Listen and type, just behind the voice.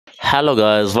Hello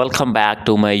guys, welcome back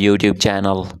to my YouTube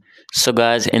channel. So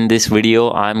guys, in this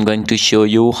video I'm going to show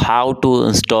you how to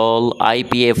install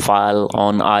IPA file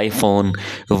on iPhone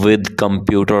with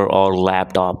computer or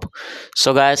laptop.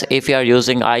 So guys, if you are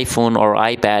using iPhone or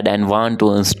iPad and want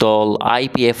to install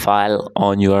IPA file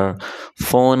on your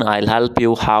phone, I'll help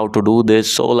you how to do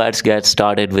this. So let's get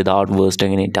started without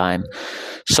wasting any time.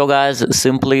 So guys,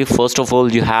 simply first of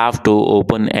all you have to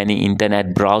open any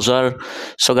internet browser.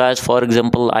 So guys, for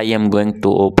example, I am going to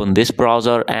open this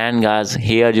browser, and guys,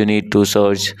 here you need to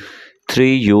search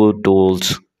 3U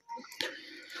tools.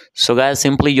 So guys,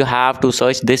 simply you have to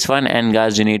search this one, and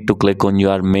guys, you need to click on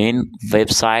your main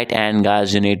website, and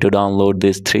guys, you need to download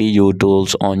this 3U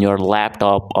tools on your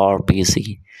laptop or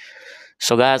PC.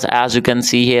 So guys, as you can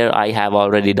see here, I have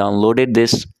already downloaded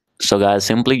this. So guys,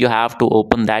 simply you have to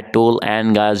open that tool,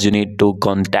 and guys, you need to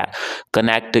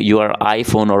connect your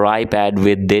iPhone or iPad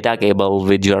with data cable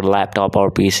with your laptop or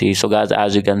PC. So guys,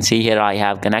 as you can see here, I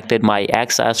have connected my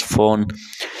XS phone,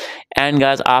 and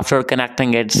guys, after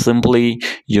connecting it, simply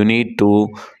you need to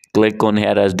click on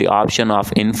here as the option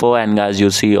of info, and guys,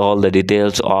 you see all the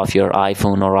details of your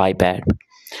iPhone or iPad.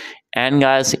 And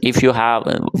guys, if you have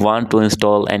want to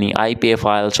install any IPA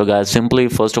file, so guys, simply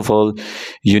first of all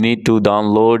you need to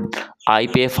download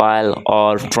IPA file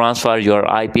or transfer your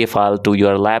IPA file to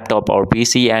your laptop or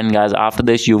PC. And guys, after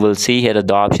this you will see here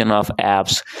the option of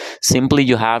apps. Simply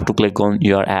you have to click on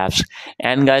your apps,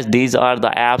 and guys, these are the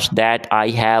apps that I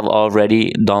have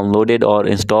already downloaded or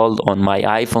installed on my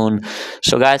iPhone.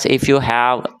 So guys, if you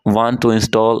have want to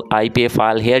install IPA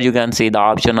file, here you can see the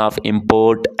option of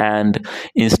import and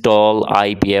install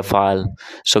IPA file.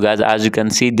 So guys, as you can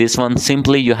see this one,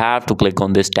 simply you have to click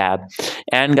on this tab,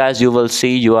 and guys, you will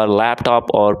see your laptop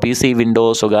or PC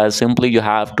window. So guys, simply you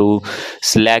have to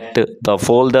select the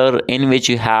folder in which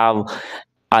you have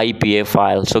IPA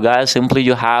file. So guys, simply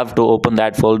you have to open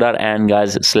that folder, and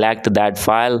guys, select that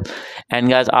file. And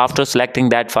guys, after selecting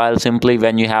that file, simply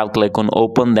when you have click on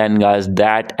open, then guys,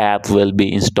 that app will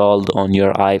be installed on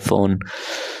your iPhone.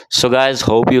 So guys,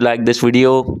 hope you like this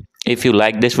video. If you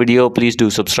like this video, please do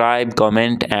subscribe,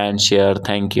 comment and share.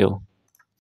 Thank you.